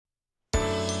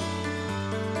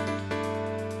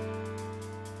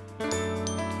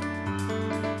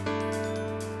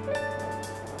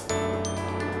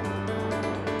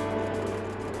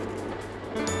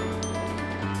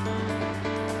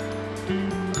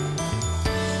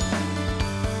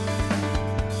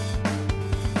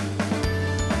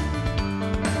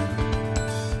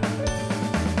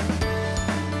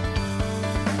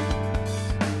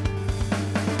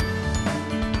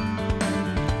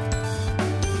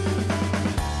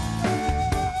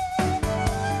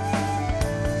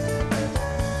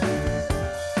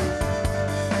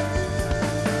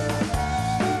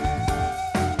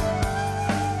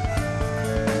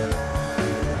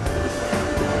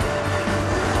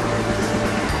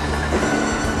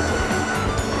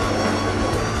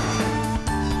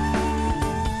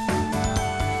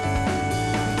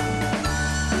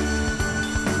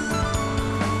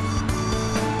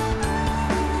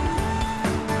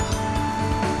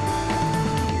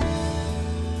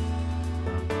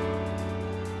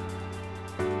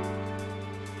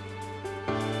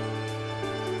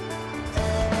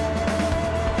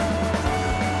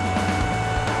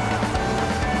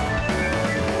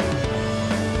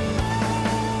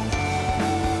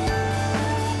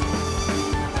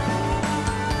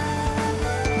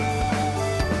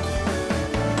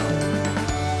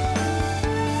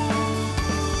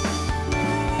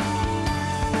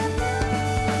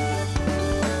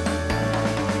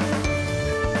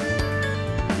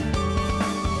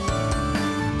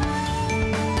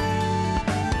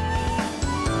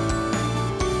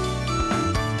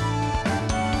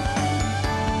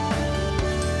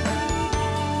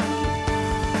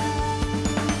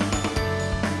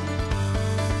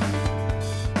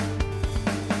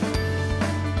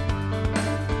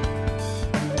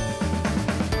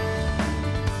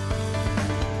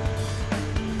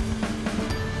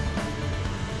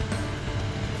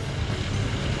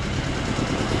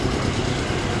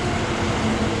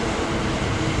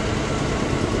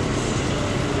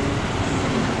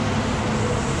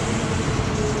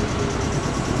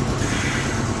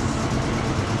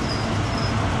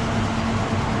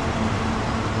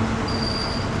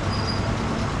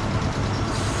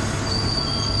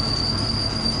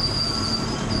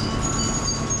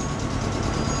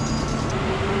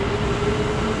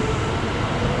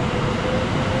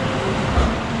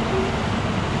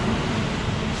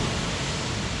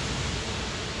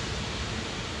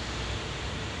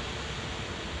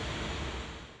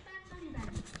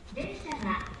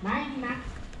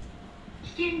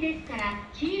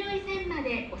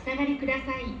張りくださ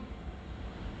い。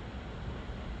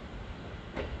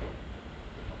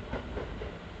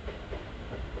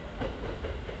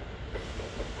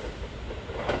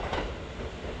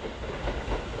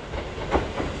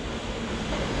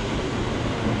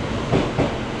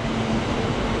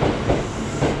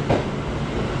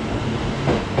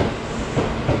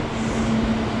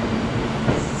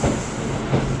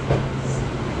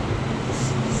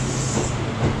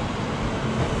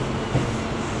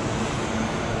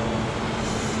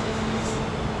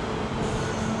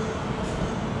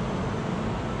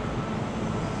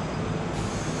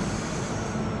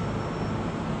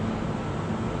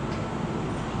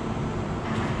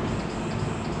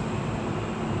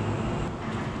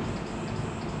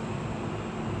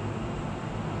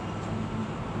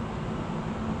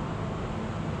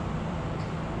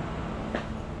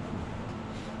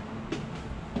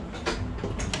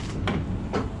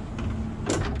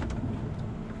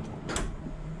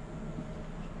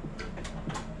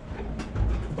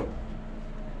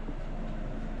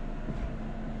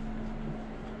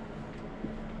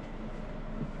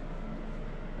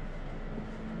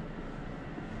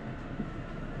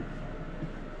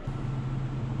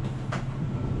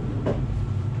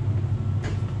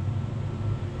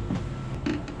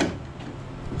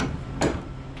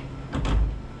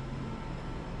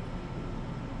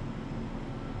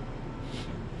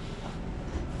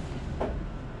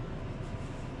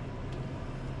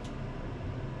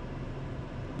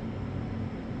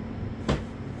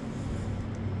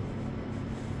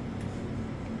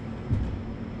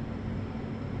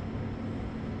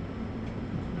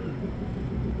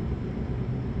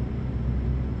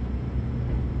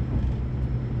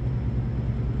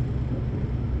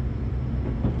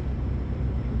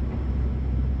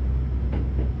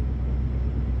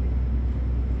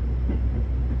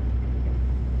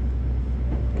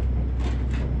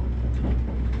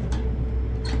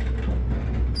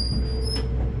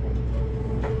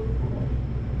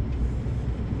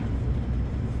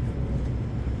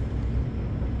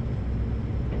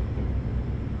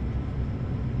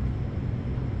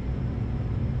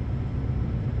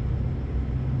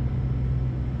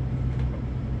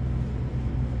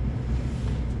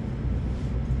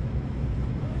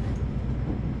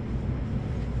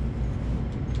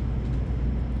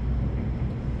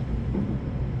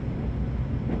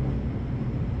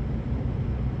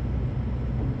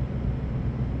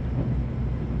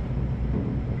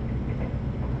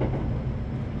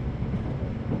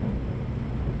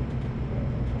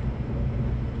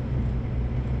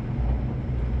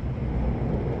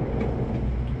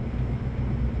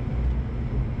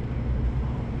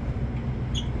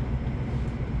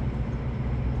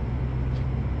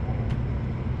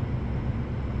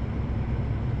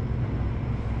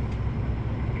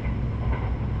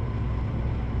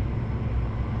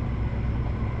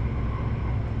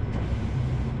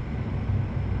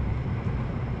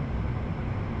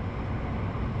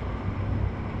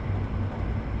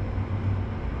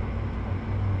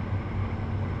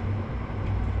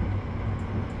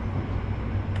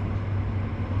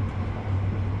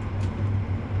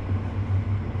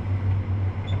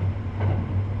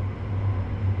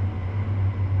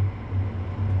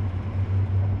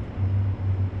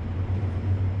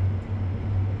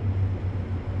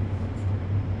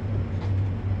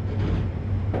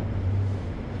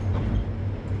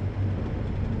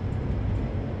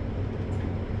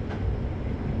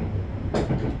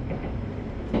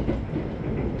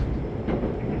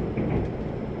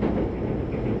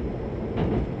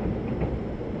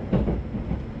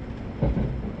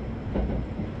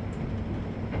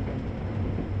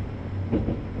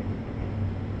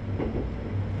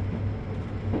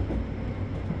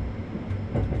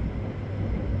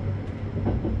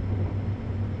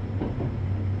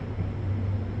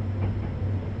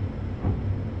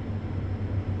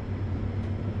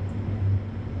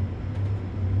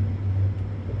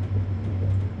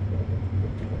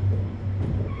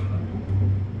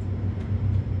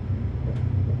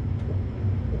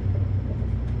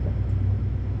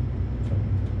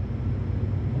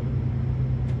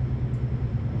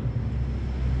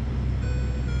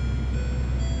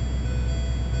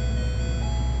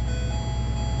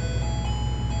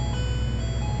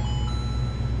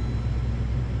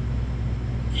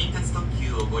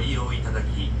ご利用いただ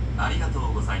きありがと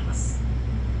うございます。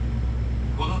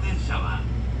この電車は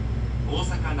大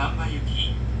阪難波行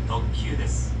き特急で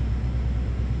す。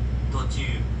途中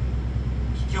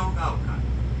桔梗ヶ丘、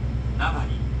名張、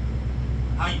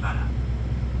灰原、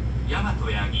大和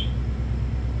八木、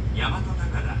大和高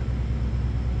田、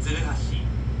鶴橋、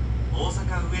大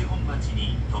阪上本町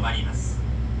に停まります。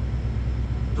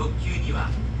特急には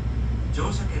乗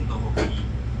車券の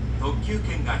急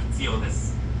券が必要で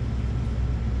す。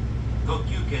特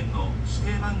急券の指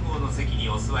定番号の席に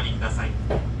お座りください。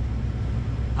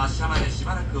発車までし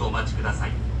ばらくお待ちくださ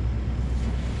い。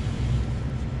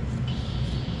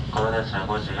この電車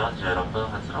5時46分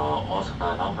発の大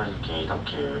阪難波行き特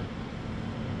急、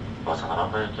大阪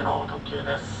難波行きの特急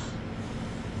です。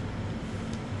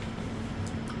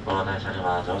この電車に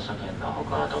は乗車券のほ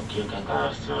か特急券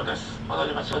が必要です。お乗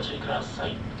り待ちご注意くださ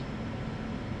い。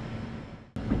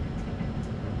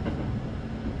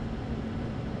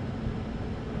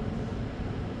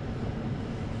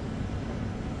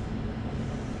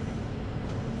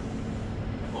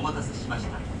お待たせしまし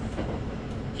た。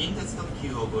近鉄特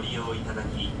急をご利用いただ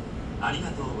きあり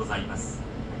がとうございます。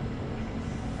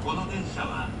この電車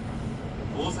は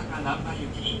大阪難波行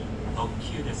き特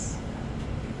急です。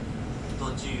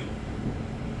途中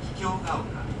桔梗ヶ丘、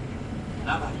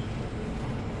名張、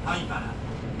灰原、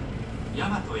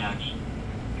大和八木、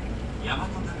大和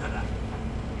高田、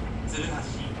鶴橋、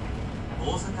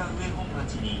大阪上本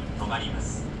町に停まりま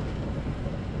す。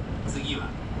次は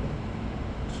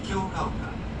桔梗ヶ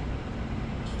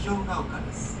丘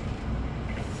です。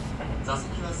座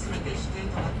席はすべて指定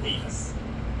となっています。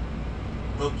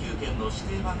特急券の指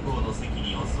定番号の席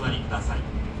にお座りください。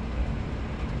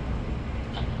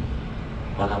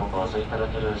またもご乗車いただ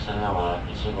ける車両は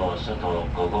1号車と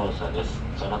5号車です。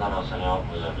その他の車両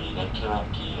およびデッキは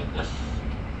禁煙です。